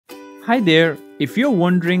Hi there, if you're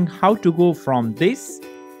wondering how to go from this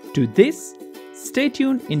to this, stay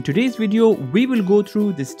tuned. In today's video, we will go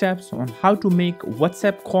through the steps on how to make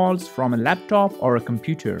WhatsApp calls from a laptop or a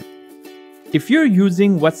computer. If you're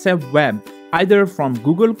using WhatsApp web, either from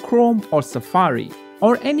Google Chrome or Safari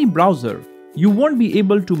or any browser, you won't be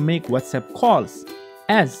able to make WhatsApp calls,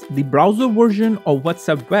 as the browser version of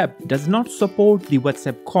WhatsApp web does not support the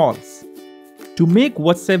WhatsApp calls. To make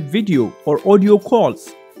WhatsApp video or audio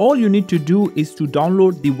calls, all you need to do is to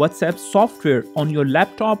download the WhatsApp software on your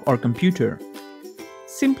laptop or computer.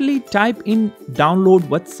 Simply type in download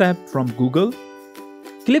WhatsApp from Google,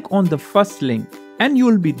 click on the first link and you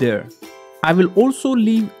will be there. I will also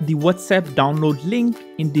leave the WhatsApp download link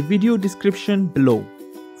in the video description below.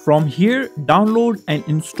 From here, download and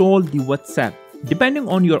install the WhatsApp depending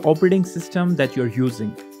on your operating system that you're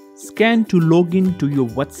using. Scan to log in to your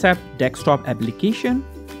WhatsApp desktop application.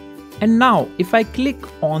 And now if I click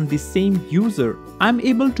on the same user, I'm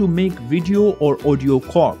able to make video or audio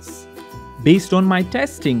calls. Based on my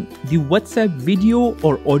testing, the WhatsApp video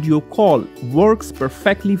or audio call works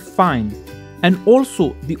perfectly fine, and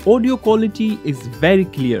also the audio quality is very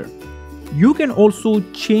clear. You can also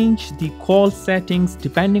change the call settings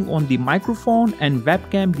depending on the microphone and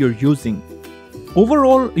webcam you're using.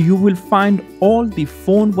 Overall, you will find all the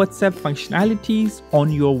phone WhatsApp functionalities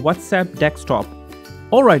on your WhatsApp desktop.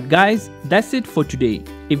 Alright guys, that's it for today.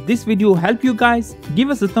 If this video helped you guys, give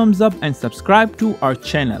us a thumbs up and subscribe to our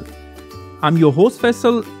channel. I'm your host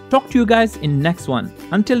Faisal. Talk to you guys in next one.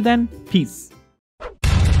 Until then, peace.